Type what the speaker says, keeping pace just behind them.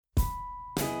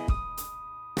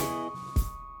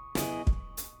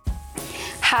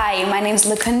Hi, my name's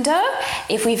Lukundo.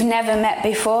 If we've never met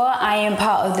before, I am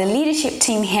part of the leadership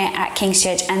team here at King's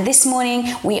Church, and this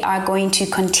morning we are going to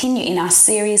continue in our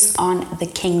series on the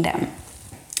kingdom.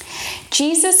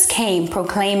 Jesus came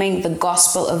proclaiming the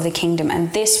gospel of the kingdom,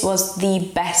 and this was the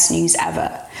best news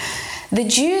ever. The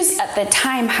Jews at the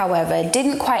time, however,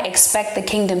 didn't quite expect the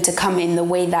kingdom to come in the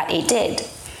way that it did.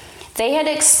 They had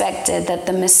expected that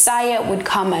the Messiah would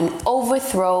come and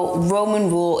overthrow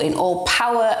Roman rule in all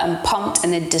power and pomp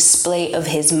and a display of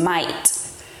his might.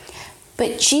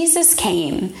 But Jesus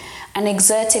came and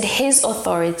exerted his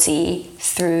authority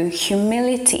through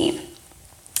humility.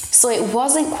 So it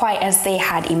wasn't quite as they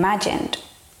had imagined.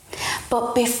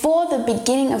 But before the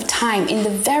beginning of time, in the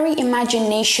very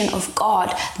imagination of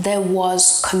God, there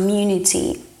was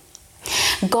community.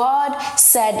 God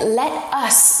said, "Let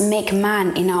us make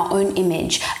man in our own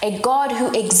image." A God who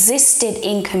existed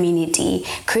in community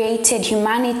created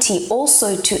humanity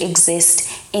also to exist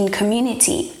in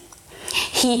community.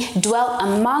 He dwelt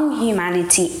among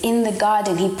humanity in the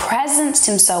garden. He presenced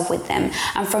himself with them,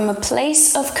 and from a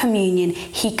place of communion,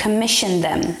 he commissioned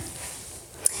them.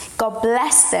 God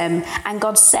blessed them, and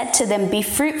God said to them, "Be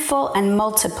fruitful and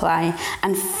multiply,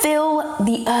 and fill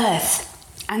the earth,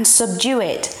 and subdue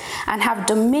it, and have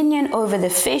dominion over the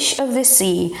fish of the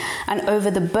sea, and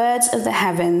over the birds of the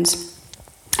heavens,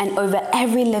 and over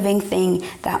every living thing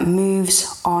that moves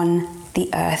on the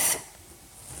earth."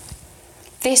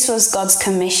 This was God's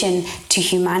commission to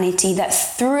humanity, that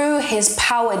through his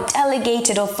power,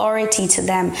 delegated authority to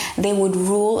them, they would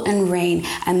rule and reign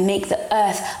and make the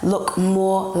earth look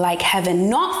more like heaven,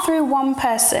 not through one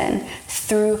person,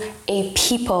 through a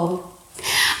people.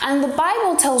 And the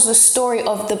Bible tells the story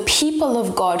of the people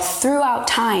of God throughout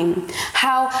time,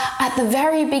 how at the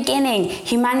very beginning,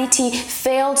 humanity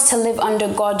failed to live under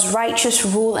God's righteous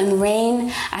rule and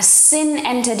reign as sin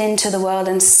entered into the world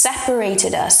and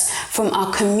separated us from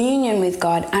our communion with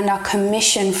God and our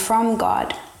commission from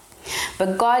God.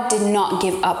 But God did not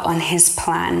give up on his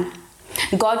plan.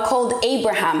 God called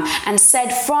Abraham and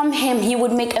said from him he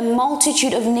would make a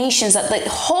multitude of nations, that the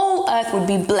whole earth would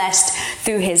be blessed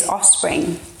through his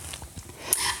offspring.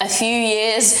 A few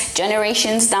years,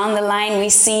 generations down the line, we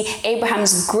see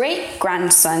Abraham's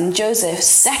great-grandson, Joseph,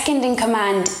 second in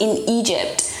command in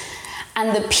Egypt.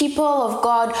 And the people of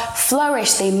God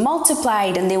flourished, they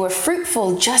multiplied, and they were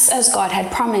fruitful just as God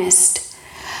had promised.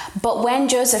 But when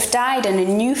Joseph died and a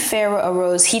new Pharaoh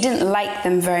arose, he didn't like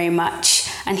them very much,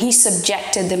 and he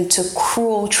subjected them to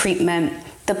cruel treatment.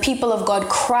 The people of God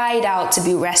cried out to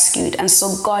be rescued, and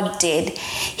so God did.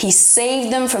 He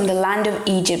saved them from the land of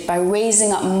Egypt by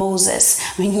raising up Moses,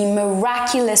 when he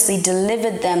miraculously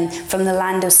delivered them from the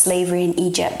land of slavery in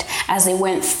Egypt as they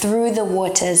went through the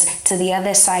waters to the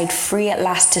other side, free at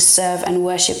last to serve and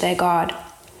worship their God.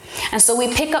 And so we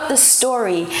pick up the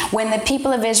story when the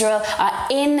people of Israel are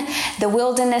in the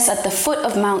wilderness at the foot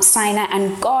of Mount Sinai,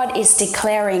 and God is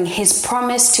declaring his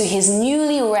promise to his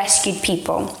newly rescued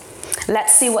people.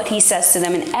 Let's see what he says to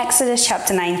them in Exodus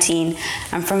chapter 19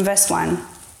 and from verse 1.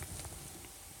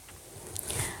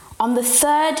 On the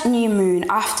third new moon,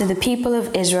 after the people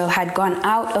of Israel had gone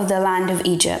out of the land of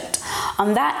Egypt,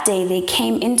 on that day they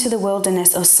came into the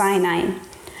wilderness of Sinai.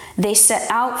 They set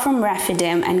out from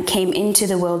Rephidim and came into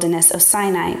the wilderness of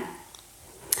Sinai.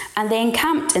 And they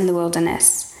encamped in the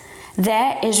wilderness.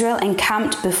 There Israel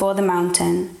encamped before the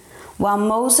mountain, while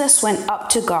Moses went up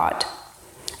to God.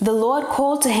 The Lord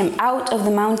called to him out of the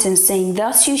mountain, saying,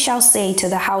 "Thus you shall say to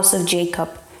the house of Jacob,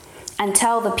 and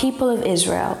tell the people of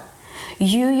Israel,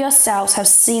 you yourselves have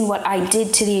seen what I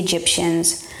did to the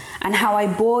Egyptians, and how I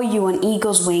bore you on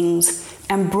eagle's wings,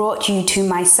 and brought you to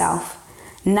myself.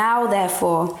 Now,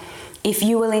 therefore, if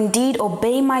you will indeed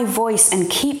obey my voice and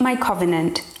keep my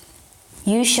covenant,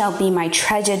 you shall be my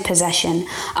treasured possession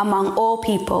among all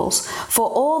peoples, for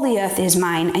all the earth is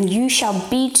mine, and you shall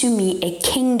be to me a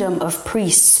kingdom of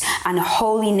priests and a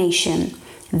holy nation.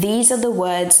 These are the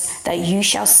words that you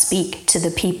shall speak to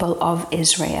the people of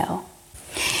Israel."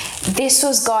 This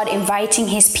was God inviting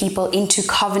his people into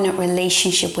covenant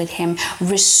relationship with him,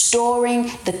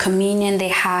 restoring the communion they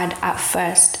had at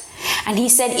first. And he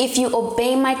said, "If you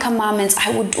obey my commandments, I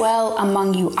will dwell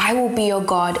among you. I will be your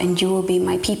God, and you will be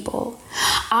my people.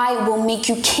 I will make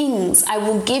you kings. I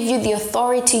will give you the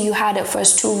authority you had at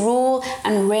first to rule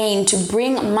and reign, to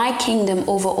bring my kingdom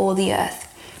over all the earth.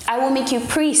 I will make you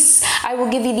priests. I will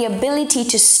give you the ability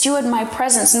to steward my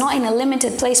presence, not in a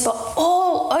limited place, but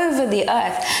all over the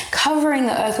earth, covering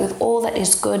the earth with all that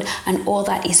is good and all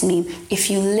that is me,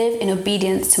 if you live in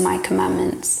obedience to my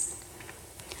commandments."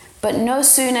 But no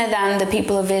sooner than the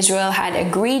people of Israel had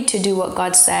agreed to do what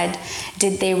God said,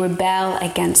 did they rebel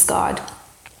against God.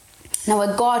 Now,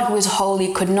 a God who is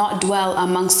holy could not dwell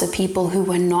amongst the people who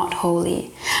were not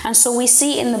holy. And so we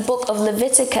see in the book of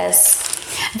Leviticus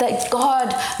that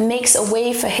God makes a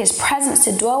way for his presence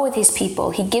to dwell with his people.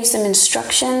 He gives them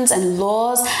instructions and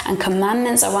laws and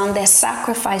commandments around their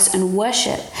sacrifice and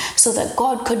worship so that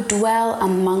God could dwell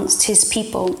amongst his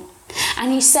people.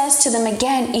 And he says to them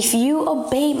again, if you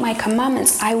obey my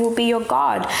commandments, I will be your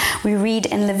God. We read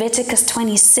in Leviticus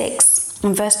 26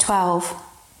 and verse 12.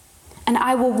 And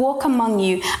I will walk among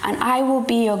you, and I will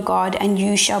be your God, and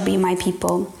you shall be my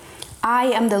people. I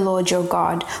am the Lord your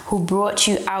God, who brought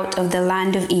you out of the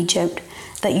land of Egypt,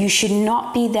 that you should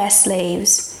not be their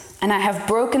slaves. And I have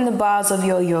broken the bars of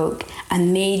your yoke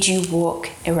and made you walk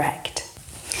erect.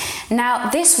 Now,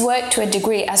 this worked to a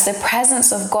degree as the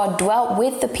presence of God dwelt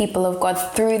with the people of God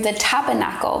through the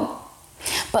tabernacle.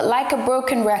 But like a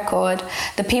broken record,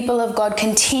 the people of God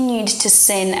continued to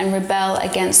sin and rebel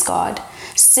against God.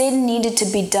 Sin needed to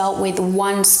be dealt with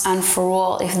once and for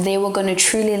all if they were going to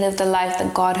truly live the life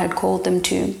that God had called them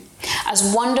to.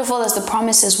 As wonderful as the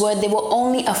promises were, they were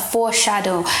only a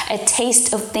foreshadow, a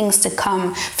taste of things to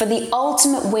come. For the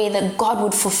ultimate way that God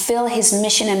would fulfill his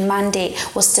mission and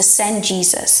mandate was to send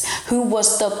Jesus, who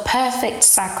was the perfect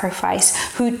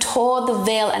sacrifice, who tore the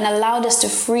veil and allowed us to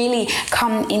freely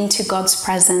come into God's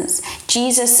presence.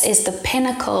 Jesus is the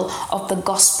pinnacle of the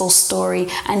gospel story,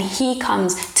 and he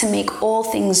comes to make all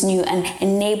things new and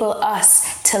enable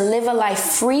us to live a life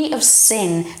free of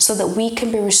sin so that we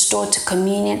can be restored to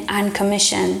communion and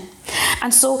commission.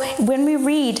 And so when we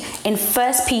read in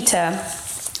 1 Peter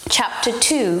chapter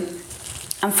 2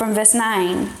 and from verse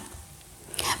 9,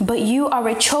 but you are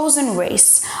a chosen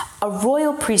race, a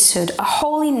royal priesthood, a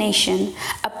holy nation,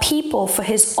 a people for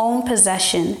his own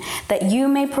possession, that you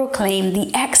may proclaim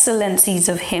the excellencies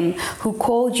of him who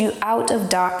called you out of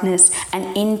darkness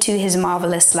and into his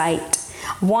marvelous light.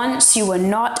 Once you were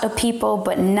not a people,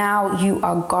 but now you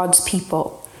are God's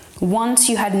people. Once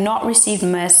you had not received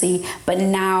mercy, but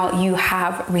now you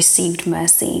have received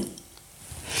mercy.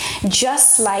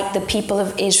 Just like the people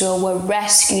of Israel were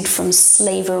rescued from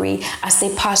slavery as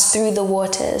they passed through the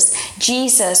waters,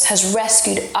 Jesus has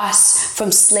rescued us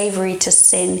from slavery to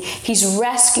sin. He's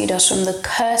rescued us from the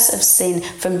curse of sin,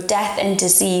 from death and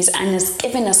disease, and has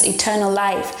given us eternal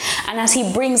life. And as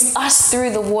he brings us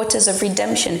through the waters of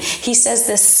redemption, he says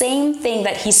the same thing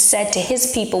that he said to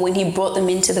his people when he brought them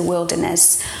into the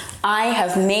wilderness. I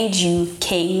have made you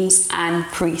kings and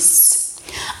priests.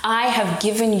 I have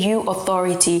given you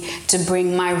authority to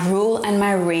bring my rule and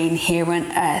my reign here on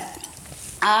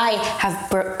earth. I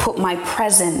have put my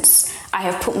presence, I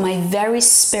have put my very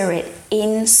spirit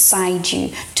inside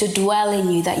you to dwell in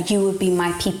you, that you would be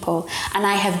my people. And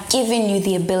I have given you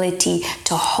the ability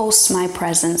to host my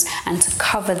presence and to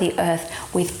cover the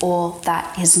earth with all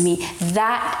that is me.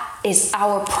 That is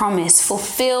our promise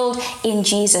fulfilled in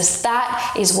Jesus.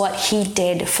 That is what he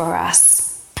did for us.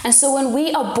 And so when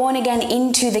we are born again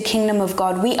into the kingdom of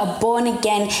God, we are born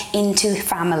again into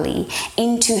family,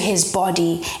 into his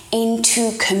body,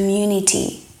 into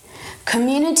community.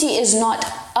 Community is not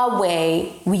a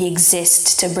way we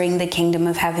exist to bring the kingdom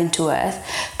of heaven to earth.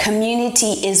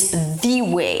 Community is the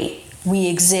way we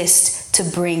exist to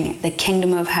bring the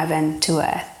kingdom of heaven to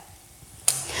earth.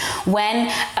 When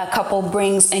a couple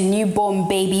brings a newborn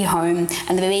baby home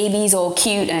and the baby's all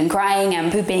cute and crying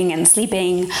and pooping and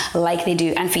sleeping like they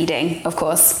do, and feeding, of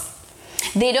course,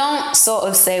 they don't sort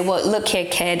of say, well, look here,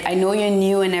 kid, I know you're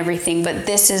new and everything, but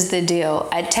this is the deal.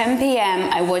 At 10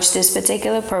 p.m., I watch this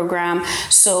particular program,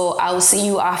 so I'll see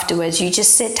you afterwards. You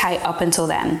just sit tight up until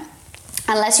then.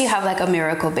 Unless you have like a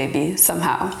miracle baby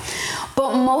somehow.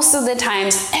 But most of the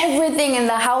times, everything in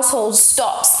the household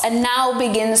stops and now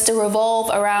begins to revolve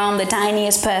around the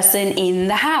tiniest person in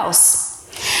the house.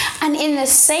 And in the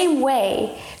same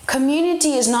way,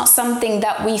 community is not something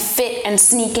that we fit and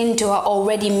sneak into our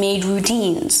already made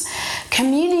routines.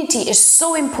 Community is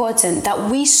so important that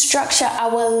we structure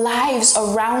our lives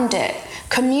around it.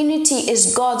 Community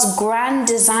is God's grand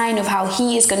design of how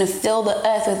he is going to fill the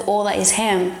earth with all that is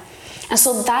him. And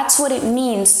so that's what it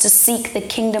means to seek the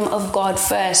kingdom of God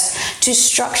first, to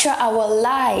structure our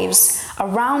lives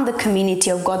around the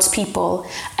community of God's people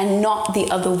and not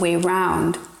the other way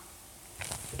around.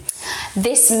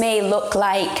 This may look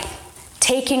like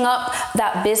taking up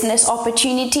that business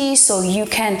opportunity so you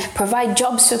can provide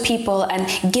jobs for people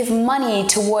and give money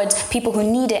towards people who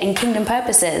need it in kingdom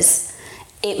purposes.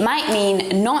 It might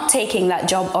mean not taking that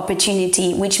job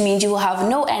opportunity, which means you will have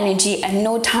no energy and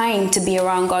no time to be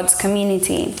around God's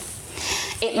community.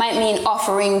 It might mean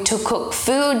offering to cook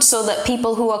food so that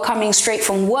people who are coming straight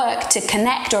from work to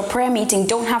connect or prayer meeting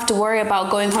don't have to worry about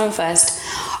going home first.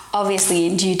 Obviously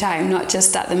in due time, not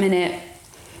just at the minute.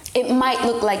 It might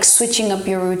look like switching up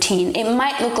your routine. It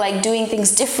might look like doing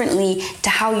things differently to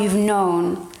how you've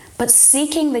known. But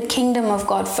seeking the kingdom of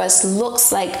God first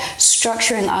looks like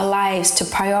structuring our lives to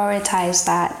prioritize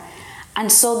that. And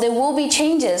so there will be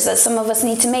changes that some of us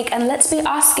need to make. And let's be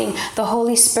asking the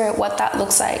Holy Spirit what that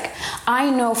looks like. I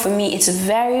know for me, it's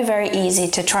very, very easy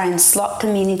to try and slot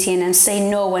community in and say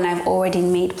no when I've already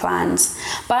made plans.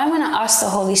 But I'm going to ask the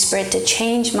Holy Spirit to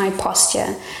change my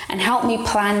posture and help me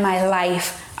plan my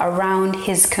life around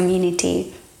his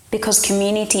community. Because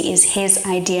community is his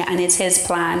idea and it's his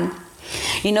plan.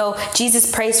 You know, Jesus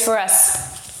prays for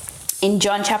us. In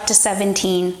John chapter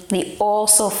 17, the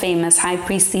also famous high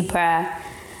priestly prayer,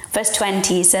 verse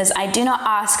 20 says, I do not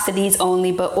ask for these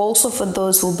only, but also for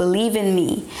those who believe in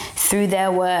me through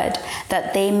their word,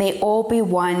 that they may all be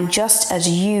one, just as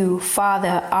you,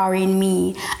 Father, are in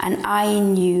me, and I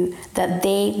in you, that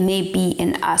they may be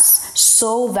in us,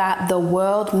 so that the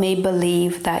world may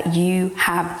believe that you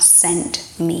have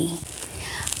sent me.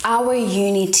 Our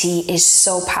unity is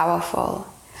so powerful.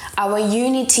 Our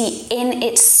unity in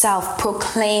itself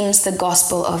proclaims the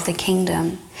gospel of the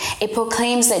kingdom. It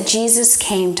proclaims that Jesus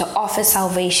came to offer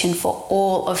salvation for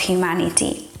all of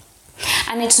humanity.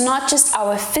 And it's not just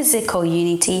our physical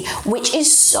unity, which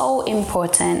is so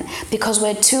important, because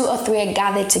where 2 or 3 are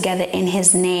gathered together in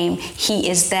his name, he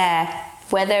is there.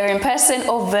 Whether in person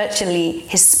or virtually,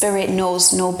 his spirit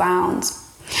knows no bounds.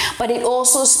 But it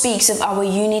also speaks of our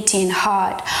unity in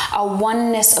heart, our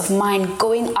oneness of mind,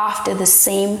 going after the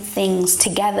same things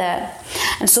together.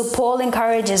 And so Paul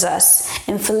encourages us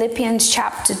in Philippians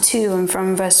chapter 2 and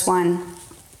from verse 1.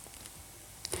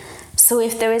 So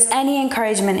if there is any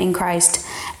encouragement in Christ,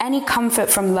 any comfort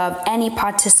from love, any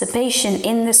participation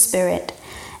in the Spirit,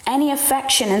 any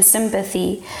affection and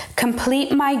sympathy,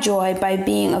 complete my joy by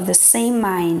being of the same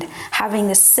mind, having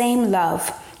the same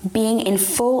love, being in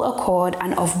full accord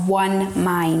and of one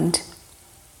mind.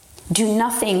 Do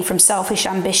nothing from selfish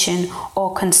ambition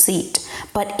or conceit,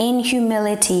 but in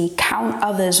humility count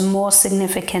others more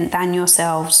significant than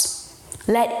yourselves.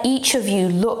 Let each of you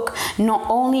look not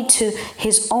only to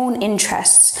his own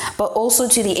interests, but also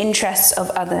to the interests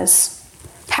of others.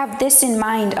 Have this in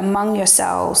mind among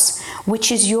yourselves,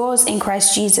 which is yours in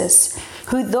Christ Jesus,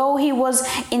 who though he was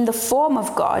in the form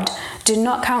of God, did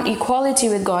not count equality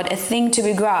with God a thing to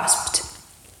be grasped,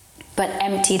 but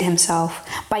emptied himself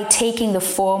by taking the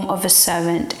form of a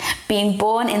servant. Being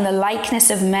born in the likeness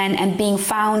of men and being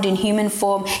found in human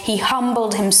form, he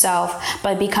humbled himself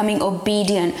by becoming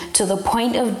obedient to the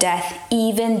point of death,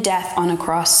 even death on a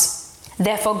cross.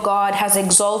 Therefore God has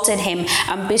exalted him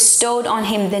and bestowed on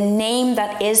him the name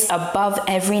that is above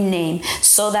every name,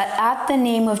 so that at the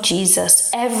name of Jesus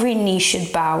every knee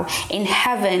should bow, in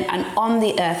heaven and on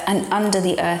the earth and under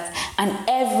the earth, and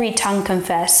every tongue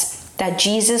confess that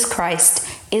Jesus Christ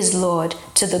is Lord,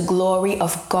 to the glory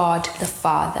of God the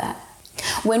Father.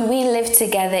 When we live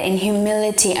together in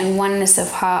humility and oneness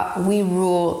of heart, we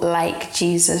rule like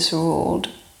Jesus ruled.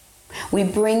 We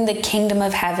bring the kingdom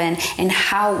of heaven in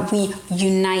how we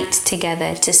unite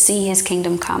together to see his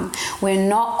kingdom come. We're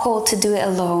not called to do it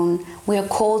alone. We are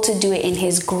called to do it in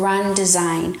his grand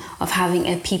design of having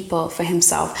a people for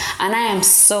himself. And I am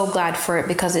so glad for it,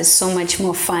 because it's so much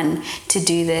more fun to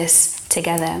do this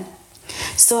together.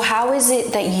 So how is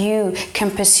it that you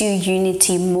can pursue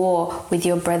unity more with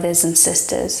your brothers and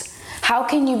sisters? How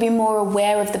can you be more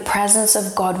aware of the presence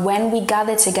of God when we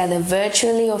gather together,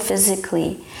 virtually or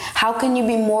physically? How can you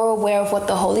be more aware of what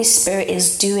the Holy Spirit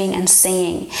is doing and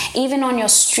saying, even on your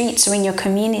streets or in your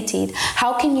community?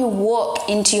 How can you walk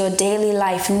into your daily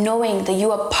life knowing that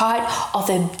you are part of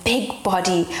a big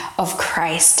body of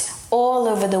Christ all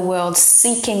over the world,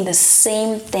 seeking the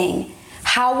same thing?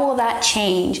 How will that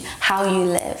change how you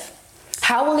live?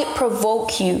 How will it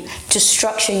provoke you to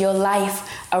structure your life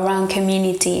around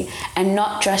community and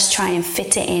not just try and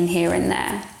fit it in here and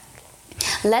there?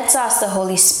 Let's ask the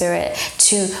Holy Spirit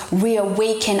to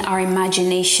reawaken our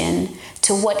imagination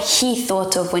to what he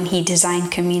thought of when he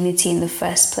designed community in the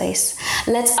first place.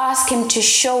 Let's ask him to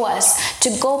show us, to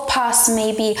go past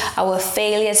maybe our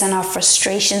failures and our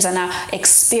frustrations and our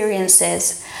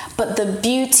experiences, but the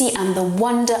beauty and the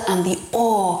wonder and the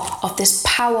awe of this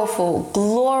powerful,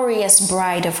 glorious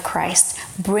bride of Christ,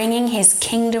 bringing his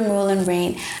kingdom rule and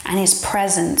reign and his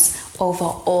presence over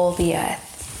all the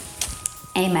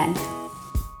earth. Amen.